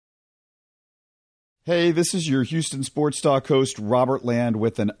Hey, this is your Houston Sports Talk host, Robert Land,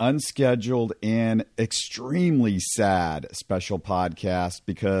 with an unscheduled and extremely sad special podcast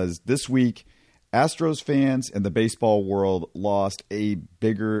because this week, Astros fans and the baseball world lost a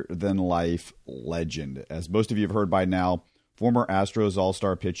bigger-than-life legend. As most of you have heard by now, former Astros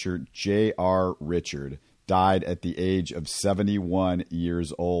All-Star pitcher J.R. Richard died at the age of 71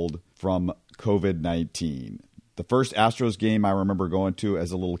 years old from COVID-19. The first Astros game I remember going to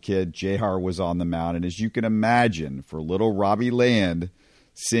as a little kid, JR was on the mound. And as you can imagine, for little Robbie Land,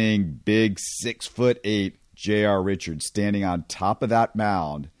 seeing big 6'8" J.R. Richards standing on top of that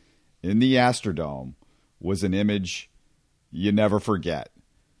mound in the Astrodome was an image you never forget.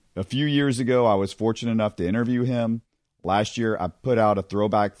 A few years ago, I was fortunate enough to interview him. Last year, I put out a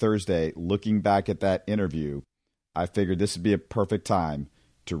Throwback Thursday looking back at that interview. I figured this would be a perfect time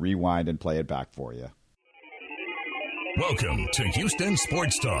to rewind and play it back for you. Welcome to Houston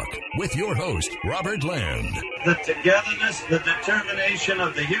Sports Talk with your host, Robert Land. The togetherness, the determination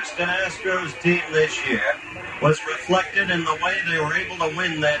of the Houston Astros team this year was reflected in the way they were able to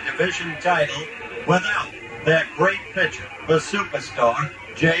win that division title without that great pitcher, the superstar,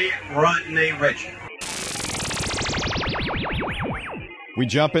 J. Rodney Richards. We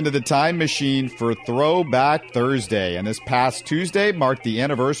jump into the time machine for Throwback Thursday, and this past Tuesday marked the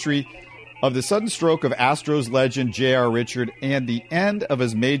anniversary of the sudden stroke of Astros legend J.R. Richard and the end of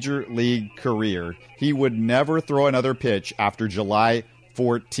his major league career. He would never throw another pitch after July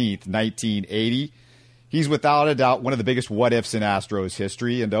 14th, 1980. He's without a doubt one of the biggest what-ifs in Astros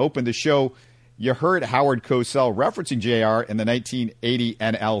history. And to open the show, you heard Howard Cosell referencing J.R. in the 1980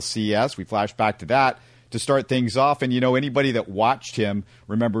 NLCS. We flash back to that to start things off. And, you know, anybody that watched him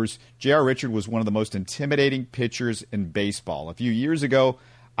remembers J.R. Richard was one of the most intimidating pitchers in baseball. A few years ago,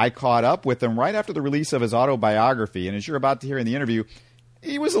 I caught up with him right after the release of his autobiography, and as you're about to hear in the interview,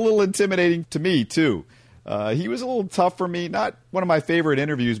 he was a little intimidating to me, too. He was a little tough for me, not one of my favorite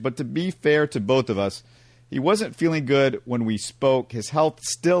interviews, but to be fair to both of us, he wasn't feeling good when we spoke. His health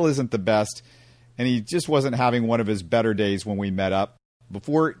still isn't the best, and he just wasn't having one of his better days when we met up.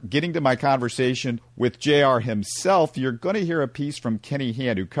 Before getting to my conversation with JR himself, you're going to hear a piece from Kenny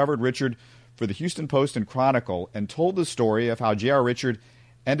Hand, who covered Richard for the Houston Post and Chronicle and told the story of how J.R. Richard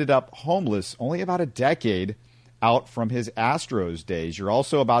ended up homeless only about a decade out from his Astros days. You're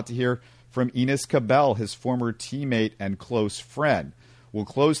also about to hear from Enos Cabell, his former teammate and close friend. We'll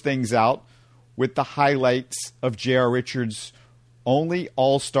close things out with the highlights of J.R. Richards' only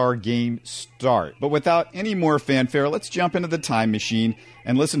All-Star game start. But without any more fanfare, let's jump into the time machine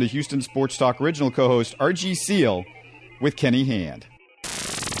and listen to Houston Sports Talk original co-host R.G. Seal with Kenny Hand.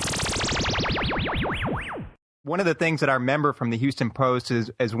 One of the things that I remember from the Houston Post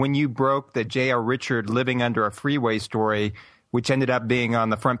is when you broke the J.R. Richard living under a freeway story, which ended up being on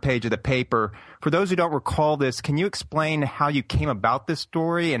the front page of the paper. For those who don't recall this, can you explain how you came about this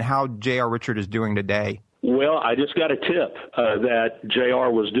story and how J.R. Richard is doing today? Well, I just got a tip that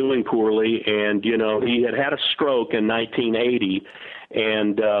J.R. was doing poorly, and, you know, he had a stroke in 1980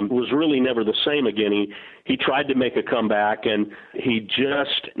 and was really never the same again. He tried to make a comeback, and he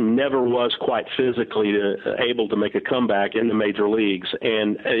just never was quite physically able to make a comeback in the major leagues.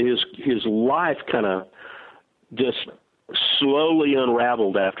 And his life kind of just slowly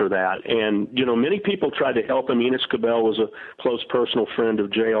unraveled after that. And, you know, many people tried to help him. Enos Cabell was a close personal friend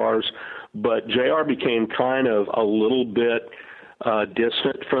of JR's, but JR became kind of a little bit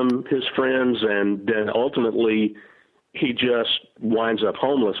distant from his friends, and then ultimately he just winds up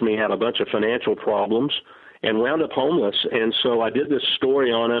homeless. I mean, he had a bunch of financial problems and wound up homeless. And so I did this story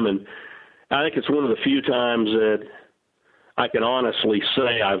on him, and I think it's one of the few times that I can honestly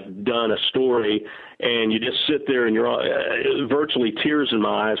say I've done a story, and you just sit there and you're virtually tears in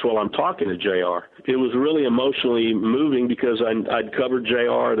my eyes while I'm talking to JR. It was really emotionally moving because I'd covered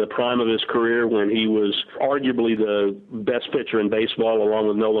JR the prime of his career when he was arguably the best pitcher in baseball along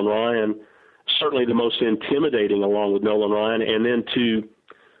with Nolan Ryan, certainly the most intimidating along with Nolan Ryan, and then to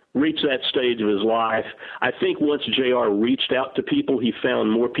reach that stage of his life. I think once JR reached out to people, he found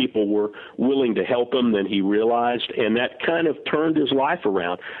more people were willing to help him than he realized, and that kind of turned his life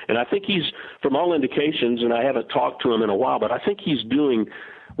around. And I think he's, from all indications, and I haven't talked to him in a while, but I think he's doing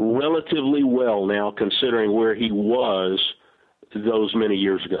relatively well now considering where he was those many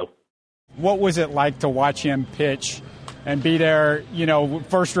years ago. What was it like to watch him pitch and be there, you know,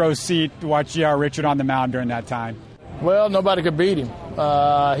 first row seat to watch J.R. Richard on the mound during that time? Well, nobody could beat him.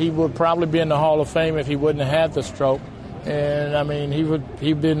 He would probably be in the Hall of Fame if he wouldn't have had the stroke. And, I mean,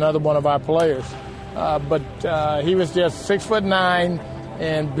 he'd be another one of our players. But he was just 6'9",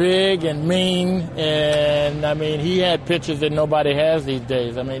 and big and mean. And, I mean, he had pitches that nobody has these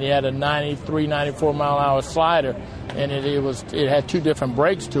days. I mean, he had a 93, 94-mile-an-hour slider, and it had two different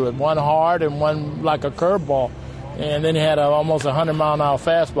breaks to it, one hard and one like a curveball. And then he had almost 100-mile-an-hour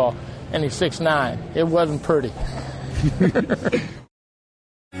fastball, and he's 6'9". It wasn't pretty.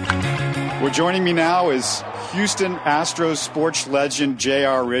 Well, joining me now is Houston Astros sports legend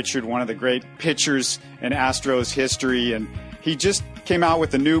J.R. Richard, one of the great pitchers in Astros history. And he just came out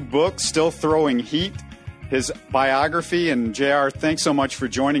with a new book, Still Throwing Heat, his biography. And J.R., thanks so much for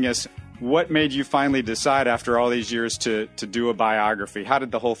joining us. What made you finally decide after all these years to do a biography? How did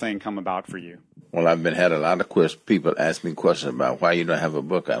the whole thing come about for you? Well, I've had a lot of people ask me questions about why you don't have a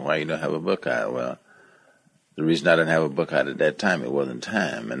book out, why you don't have a book out. Well, the reason I didn't have a book out at that time, it wasn't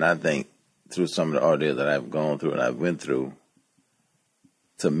time. And I think through some of the ordeal that I've gone through and I've went through,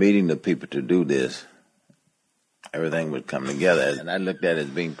 to meeting the people to do this, everything would come together. And I looked at it as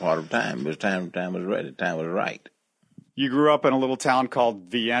being part of time. It was time was ready. Time was right. You grew up in a little town called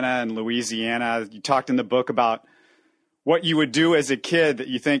Vienna in Louisiana. You talked in the book about what you would do as a kid that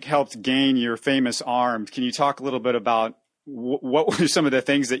you think helped gain your famous arm. Can you talk a little bit about what were some of the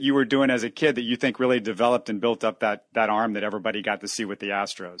things that you were doing as a kid that you think really developed and built up that arm that everybody got to see with the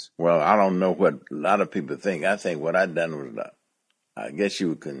Astros? Well, I don't know what a lot of people think. I think what I done was, I guess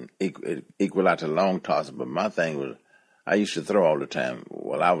you can equal out to long tosser, but my thing was I used to throw all the time.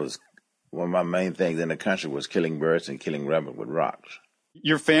 Well, one of my main things in the country was killing birds and killing rabbits with rocks.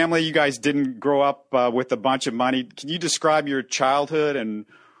 Your family, you guys didn't grow up with a bunch of money. Can you describe your childhood and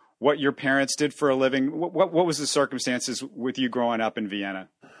what your parents did for a living? What was the circumstances with you growing up in Vienna?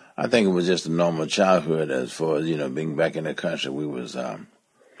 I think it was just a normal childhood as far as, being back in the country. We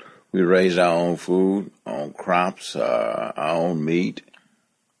raised our own food, our own crops, our own meat.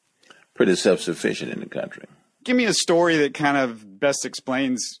 Pretty self-sufficient in the country. Give me a story that kind of best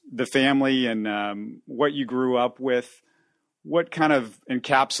explains the family and what you grew up with. What kind of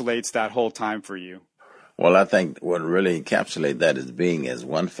encapsulates that whole time for you? Well, I think what really encapsulates that is being as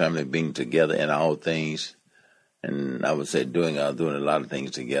one family, being together in all things, and I would say doing a lot of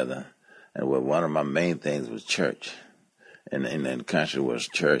things together. And one of my main things was church, and the country was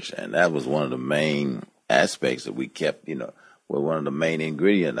church, and that was one of the main aspects that we kept. One of the main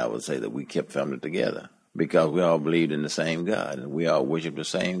ingredients I would say that we kept family together because we all believed in the same God and we all worshiped the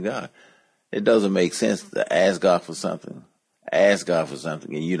same God. It doesn't make sense to ask God for something,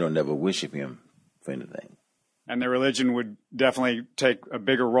 and you don't never worship Him for anything. And the religion would definitely take a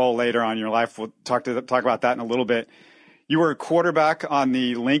bigger role later on in your life. We'll talk about that in a little bit. You were a quarterback on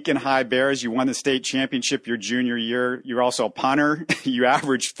the Lincoln High Bears. You won the state championship your junior year. You're also a punter. You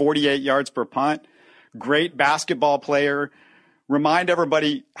averaged 48 yards per punt. Great basketball player. Remind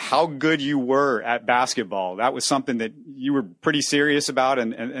everybody how good you were at basketball. That was something that you were pretty serious about,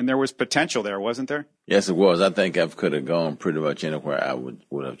 and there was potential there, wasn't there? Yes, it was. I think I could have gone pretty much anywhere I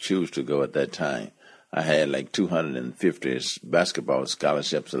would have chosen to go at that time. I had like 250 basketball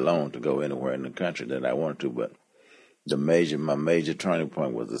scholarships alone to go anywhere in the country that I wanted to, but my major turning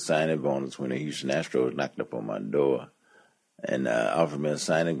point was the signing bonus when the Houston Astros knocked up on my door and offered me a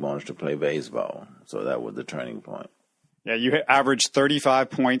signing bonus to play baseball. So that was the turning point. Yeah, you averaged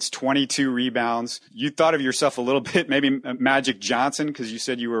 35 points, 22 rebounds. You thought of yourself a little bit, maybe Magic Johnson, because you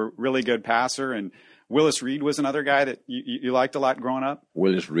said you were a really good passer, and Willis Reed was another guy that you liked a lot growing up?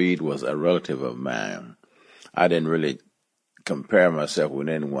 Willis Reed was a relative of mine. I didn't really compare myself with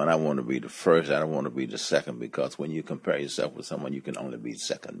anyone. I want to be the first. I don't want to be the second, because when you compare yourself with someone, you can only be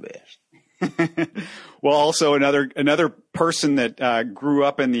second best. Well, also another person that grew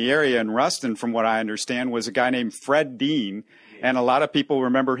up in the area in Ruston, from what I understand, was a guy named Fred Dean, and a lot of people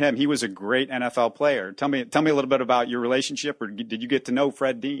remember him. He was a great NFL player. Tell me a little bit about your relationship, or did you get to know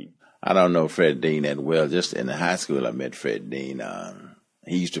Fred Dean? I don't know Fred Dean that well. Just in high school, I met Fred Dean.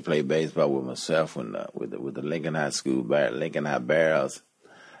 He used to play baseball with myself with the Lincoln High School, Lincoln High Bears,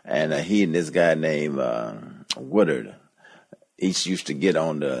 and he and this guy named Woodard each used to get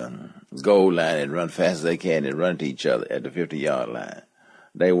on the goal line and run fast as they can and run to each other at the 50-yard line.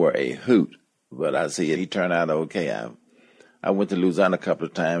 They were a hoot, but I see he turned out okay. I went to Louisiana a couple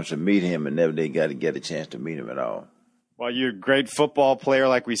of times to meet him and never did get a chance to meet him at all. Well, you're a great football player,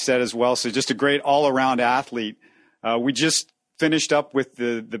 like we said as well, so just a great all-around athlete. We just finished up with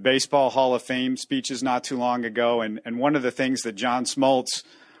the Baseball Hall of Fame speeches not too long ago, and one of the things that John Smoltz,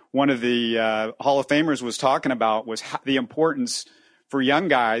 one of the Hall of Famers, was talking about was the importance for young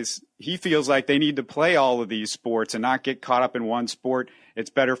guys. He feels like they need to play all of these sports and not get caught up in one sport. It's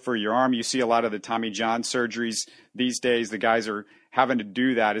better for your arm. You see a lot of the Tommy John surgeries these days. The guys are having to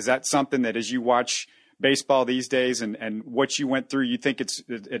do that. Is that something that, as you watch baseball these days and what you went through, you think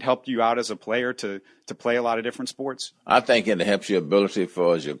it helped you out as a player to play a lot of different sports? I think it helps your ability as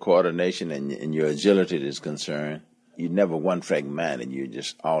far as your coordination and your agility is concerned. You're never one track minded. You're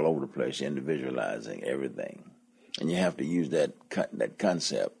just all over the place. You're individualizing everything. And you have to use that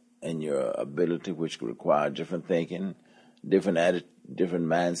concept and your ability, which require different thinking, different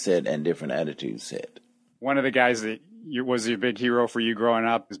mindset, and different attitude set. One of the guys that was a big hero for you growing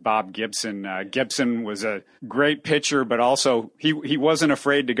up is Bob Gibson. Gibson was a great pitcher, but also he wasn't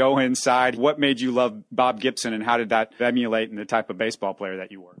afraid to go inside. What made you love Bob Gibson, and how did that emulate in the type of baseball player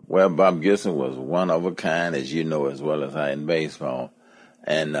that you were? Well, Bob Gibson was one of a kind, as you know, as well as I in baseball.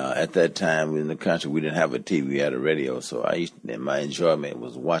 And at that time in the country, we didn't have a TV, we had a radio. So my enjoyment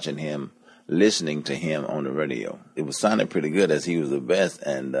was watching him, listening to him on the radio. It was sounding pretty good as he was the best.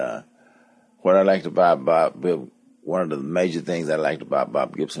 And what I liked about Bob, one of the major things I liked about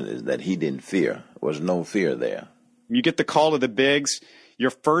Bob Gibson is that he didn't fear. There was no fear there. You get the call to the bigs. Your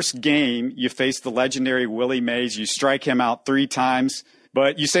first game, you face the legendary Willie Mays. You strike him out 3 times.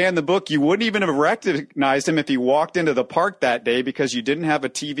 But you say in the book you wouldn't even have recognized him if he walked into the park that day because you didn't have a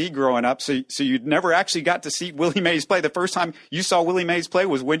TV growing up. So you never actually got to see Willie Mays play. The first time you saw Willie Mays play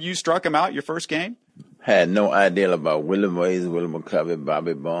was when you struck him out your first game? Had no idea about Willie Mays, Willie McCovey,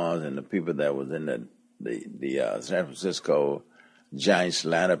 Bobby Bonds, and the people that was in the San Francisco Giants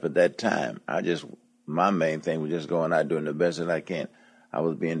lineup at that time. My main thing was just going out doing the best that I can. I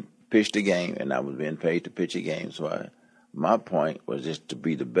was being pitched a game, and I was being paid to pitch a game, so my point was just to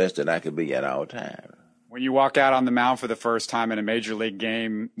be the best that I could be at all times. When you walk out on the mound for the first time in a major league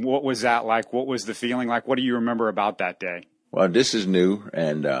game, what was that like? What was the feeling like? What do you remember about that day? Well, this is new,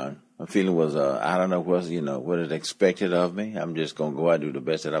 and my feeling was, I don't know what is expected of me. I'm just going to go out and do the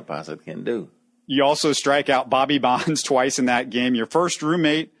best that I possibly can do. You also strike out Bobby Bonds twice in that game. Your first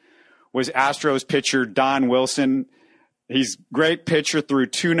roommate was Astros pitcher Don Wilson. He's a great pitcher, threw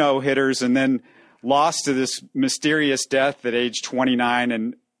 2 no-hitters, and then lost to this mysterious death at age 29.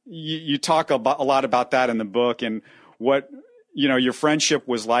 And you talk a lot about that in the book and what your friendship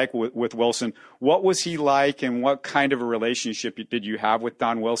was like with Wilson. What was he like, and what kind of a relationship did you have with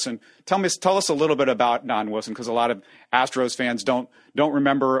Don Wilson? Tell us a little bit about Don Wilson, because a lot of Astros fans don't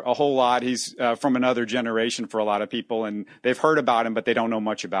remember a whole lot. He's from another generation for a lot of people, and they've heard about him, but they don't know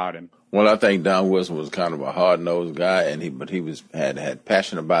much about him. Well, I think Don Wilson was kind of a hard-nosed guy, and he had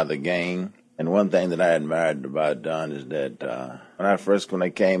passion about the game. And one thing that I admired about Don is that when I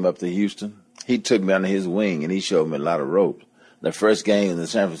came up to Houston, he took me under his wing and he showed me a lot of ropes. The first game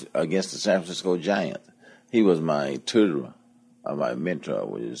against the San Francisco Giants, he was my tutor, or my mentor,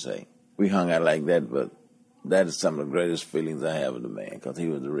 would you say. We hung out like that, but that is some of the greatest feelings I have of the man, because he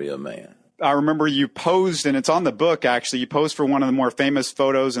was the real man. I remember you posed, and it's on the book actually, you posed for one of the more famous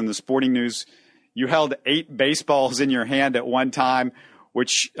photos in the Sporting News. You held 8 baseballs in your hand at one time,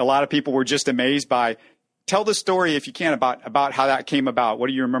 which a lot of people were just amazed by. Tell the story, if you can, about how that came about. What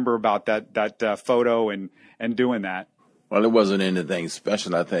do you remember about that photo and doing that? Well, it wasn't anything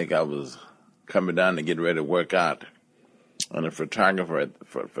special. I think I was coming down to get ready to work out, and the photographer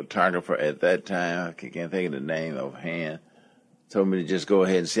at that time, I can't think of the name offhand, told me to just go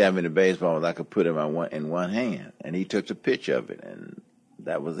ahead and see how many baseballs I could put in one hand, and he took the picture of it, and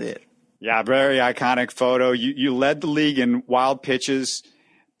that was it. Yeah, very iconic photo. You led the league in wild pitches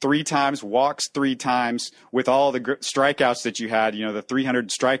 3 times, walks 3 times, with all the strikeouts that you had, the 300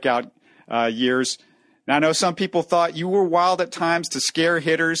 strikeout years. Now, I know some people thought you were wild at times to scare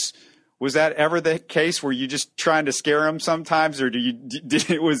hitters. Was that ever the case? Were you just trying to scare them sometimes, or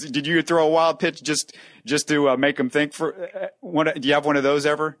did you throw a wild pitch just to make them think? Do you have one of those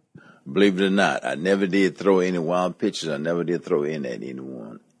ever? Believe it or not, I never did throw any wild pitches. I never did throw in at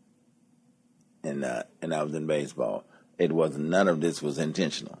anyone. And I was in baseball. None of this was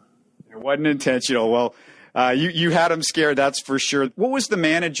intentional. It wasn't intentional. Well, you had them scared, that's for sure. What was the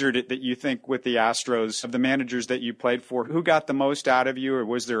manager that you think with the Astros, of the managers that you played for, who got the most out of you, or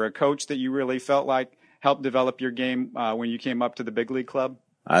was there a coach that you really felt like helped develop your game when you came up to the big league club?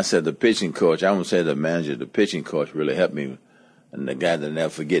 I said the pitching coach. I won't say the manager. The pitching coach really helped me. And the guy that I'll never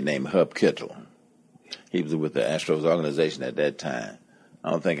forget named Hub Kittle. He was with the Astros organization at that time. I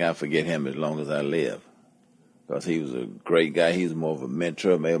don't think I'll forget him as long as I live, because he was a great guy. He was more of a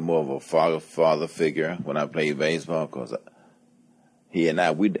mentor, maybe more of a father figure when I played baseball, because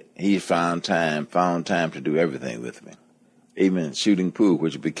he found time to do everything with me, even shooting pool,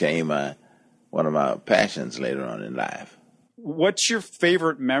 which became one of my passions later on in life. What's your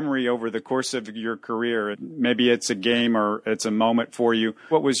favorite memory over the course of your career? Maybe it's a game or it's a moment for you.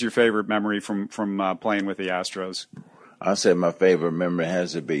 What was your favorite memory from playing with the Astros? I said my favorite memory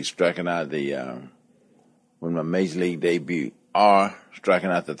has to be striking out the when my major league debut, or striking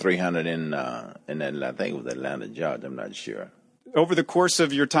out the 300 in that, I think it was Atlanta, Georgia. I'm not sure. Over the course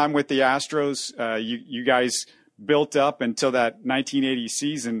of your time with the Astros, you guys built up until that 1980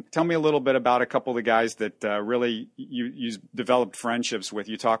 season. Tell me a little bit about a couple of the guys that really you developed friendships with.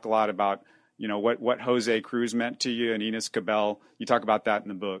 You talk a lot about, you know, what Jose Cruz meant to you and Enos Cabell. You talk about that in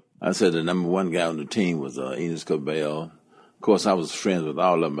the book. I said the number one guy on the team was Enos Cabell. Of course, I was friends with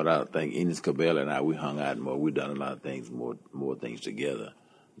all of them, but I think Enos Cabell and I, we hung out more. We done a lot of things, more things together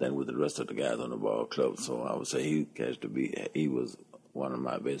than with the rest of the guys on the ball club. So I would say he was one of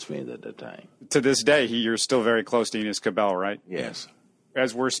my best friends at that time. To this day, you're still very close to Enos Cabell, right? Yes.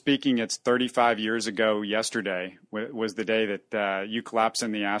 As we're speaking, it's 35 years ago yesterday was the day that you collapsed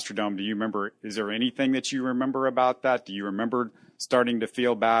in the Astrodome. Do you remember, is there anything that you remember about that? Do you remember starting to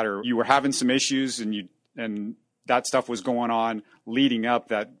feel bad, or you were having some issues and that stuff was going on leading up,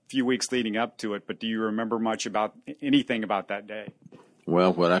 that few weeks leading up to it, but do you remember much about anything about that day?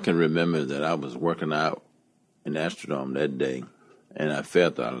 Well, what I can remember is that I was working out in the Astrodome that day, and I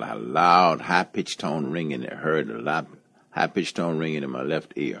felt a loud, high-pitched tone ringing. I heard a loud, high-pitched tone ringing in my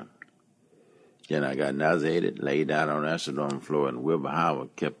left ear. Then I got nauseated, laid down on the Astrodome floor, and Wilbur Howard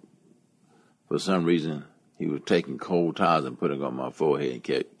for some reason, he was taking cold towels and putting on my forehead and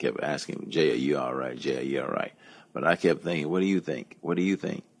kept asking me, Jay, are you all right? Jay, are you all right? But I kept thinking, what do you think? What do you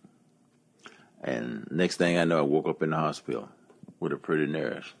think? And next thing I know, I woke up in the hospital with a pretty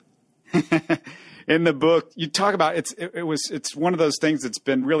nurse. In the book, you talk about it's one of those things that's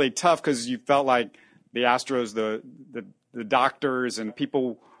been really tough because you felt like the Astros, the doctors and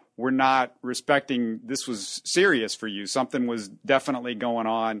people were not respecting this was serious for you. Something was definitely going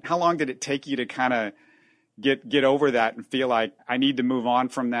on. How long did it take you to kind of get over that and feel like I need to move on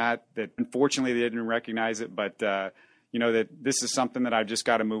from that unfortunately they didn't recognize it, but you know, that this is something that I've just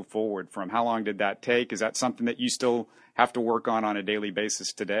got to move forward from? How long did that take? Is that something that you still have to work on a daily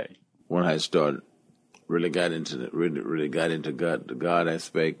basis today? When I started, really got into the God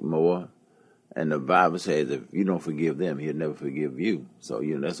aspect more, and the Bible says if you don't forgive them, He'll never forgive you. So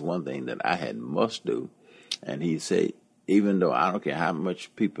you know, that's one thing that I must do. And He said, even though I don't care how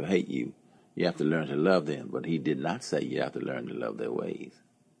much people hate you, you have to learn to love them. But He did not say you have to learn to love their ways.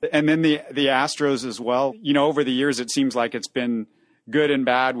 And then the Astros as well. You know, over the years, it seems like it's been good and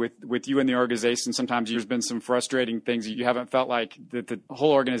bad with you and the organization. Sometimes there's been some frustrating things. You haven't felt like that the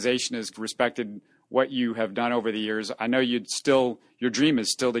whole organization has respected what you have done over the years. I know your dream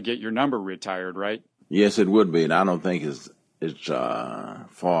is still to get your number retired, right? Yes, it would be. And I don't think it's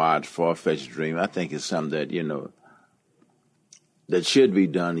far-fetched dream. I think it's something that, you know, that should be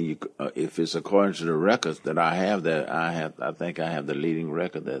done. If it's according to the records that I have, I think I have the leading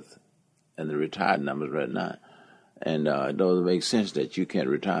record and the retired numbers right now. And it doesn't make sense that you can't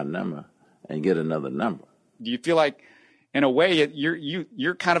retire a number and get another number. Do you feel like, in a way,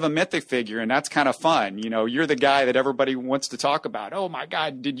 you're kind of a mythic figure, and that's kind of fun? You know, you're the guy that everybody wants to talk about. Oh my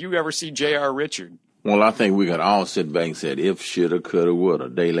God, did you ever see J.R. Richard? Well, I think we could all sit back and say, if, shoulda, coulda, woulda,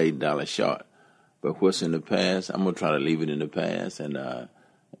 day late, dollar short. But what's in the past, I'm going to try to leave it in the past and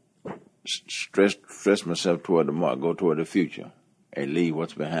stress myself toward the mark, go toward the future, and leave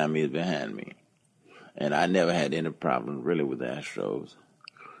what's behind me is behind me. And I never had any problem really with the Astros.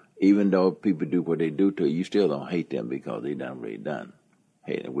 Even though people do what they do to you, you still don't hate them because they done what they done.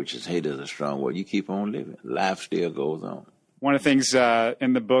 Hate is a strong word. You keep on living. Life still goes on. One of the things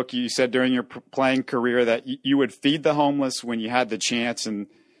in the book you said during your playing career that you would feed the homeless when you had the chance, and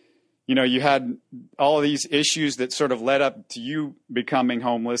you know, you had all of these issues that sort of led up to you becoming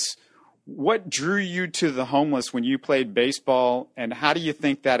homeless. What drew you to the homeless when you played baseball, and how do you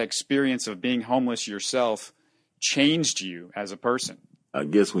think that experience of being homeless yourself changed you as a person? I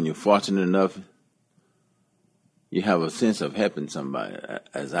guess when you're fortunate enough, you have a sense of helping somebody,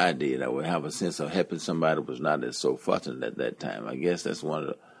 as I did. I would have a sense of helping somebody who was not as so fortunate at that time. I guess that's one of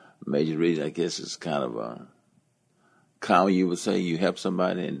the major reasons. I guess it's kind of common, you would say, you help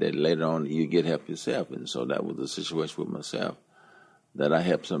somebody, and then later on you get help yourself. And so that was the situation with myself, that I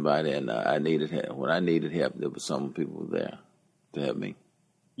helped somebody, and I needed help. When I needed help, there were some people there to help me.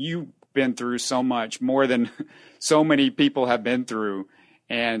 You've been through so much, more than so many people have been through,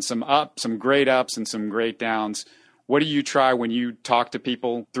 and some great ups and some great downs. What do you try when you talk to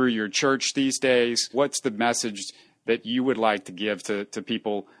people through your church these days? What's the message that you would like to give to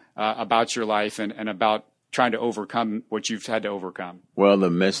people about your life and about trying to overcome what you've had to overcome? Well, the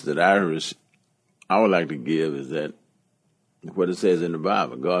message that I would like to give is that what it says in the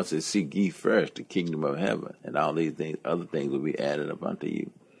Bible. God says, seek ye first the kingdom of heaven, and all these things, other things will be added up unto you.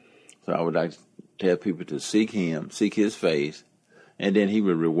 So I would like to tell people to seek Him, seek His face, and then He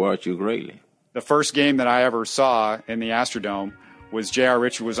will reward you greatly. the first game that I ever saw in the Astrodome was J.R.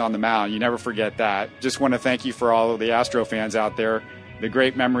 Richard was on the mound. You never forget that. Just want to thank you for all of the Astro fans out there, the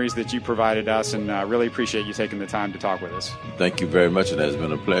great memories that you provided us, and really appreciate you taking the time to talk with us. Thank you very much, and it's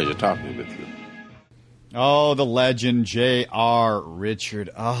been a pleasure talking with you. Oh, the legend, J.R. Richard.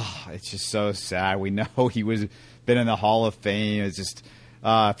 Oh, it's just so sad. We know he was been in the Hall of Fame. It's just,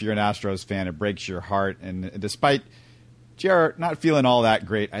 if you're an Astros fan, it breaks your heart. And despite J.R. not feeling all that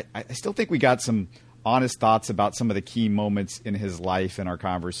great, I still think we got some honest thoughts about some of the key moments in his life in our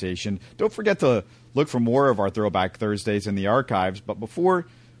conversation. Don't forget to look for more of our Throwback Thursdays in the archives. But before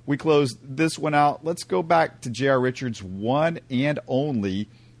we close this one out, let's go back to J.R. Richard's one and only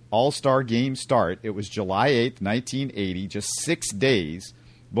All-Star Game start. It was July 8th, 1980, just 6 days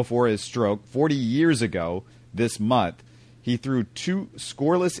before his stroke, 40 years ago this month. He threw 2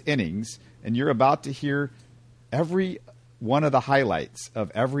 scoreless innings, and you're about to hear every one of the highlights of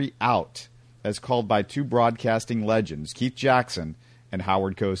every out as called by 2 broadcasting legends, Keith Jackson and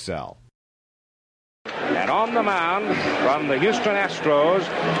Howard Cosell. And on the mound from the Houston Astros,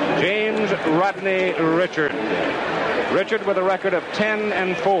 James Rodney Richard. Richard with a record of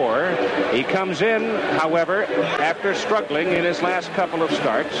 10-4. He comes in, however, after struggling in his last couple of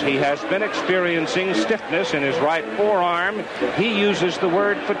starts. He has been experiencing stiffness in his right forearm. He uses the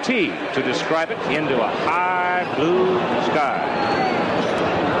word fatigue to describe it into a high blue sky.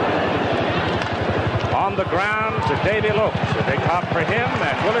 On the ground to Davey Lopes. A big hop for him,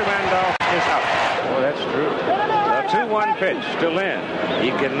 and Willie Randolph is out. Oh, that's true. The 2-1 pitch to Lynn.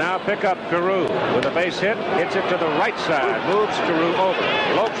 He can now pick up Carew with a base hit. Hits it to the right side. Moves Carew over.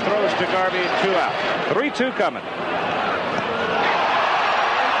 Lopes throws to Garvey. 2 out. 3-2 coming.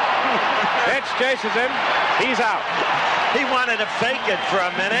 Pitch chases him. He's out. He wanted to fake it for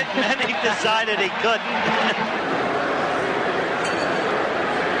a minute, and then he decided he couldn't.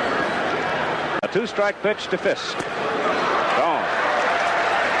 A 2-strike pitch to Fisk. Gone.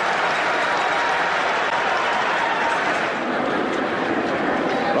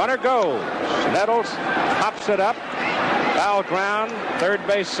 Runner goes. Nettles hops it up. Foul ground. Third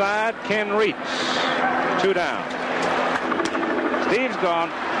base side. Ken Reitz. 2 down. Steve's gone.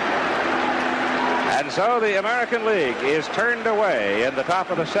 And so the American League is turned away in the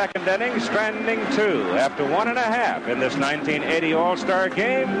top of the second inning, stranding 2 after 1.5 in this 1980 All-Star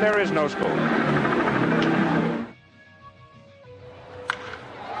Game. There is no score.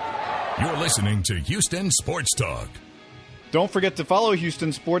 You're listening to Houston Sports Talk. Don't forget to follow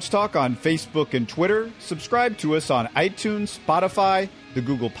Houston Sports Talk on Facebook and Twitter. Subscribe to us on iTunes, Spotify, the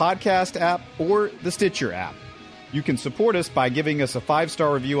Google Podcast app, or the Stitcher app. You can support us by giving us a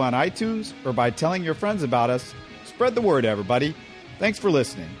 5-star review on iTunes or by telling your friends about us. Spread the word, everybody. Thanks for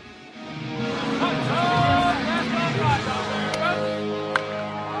listening.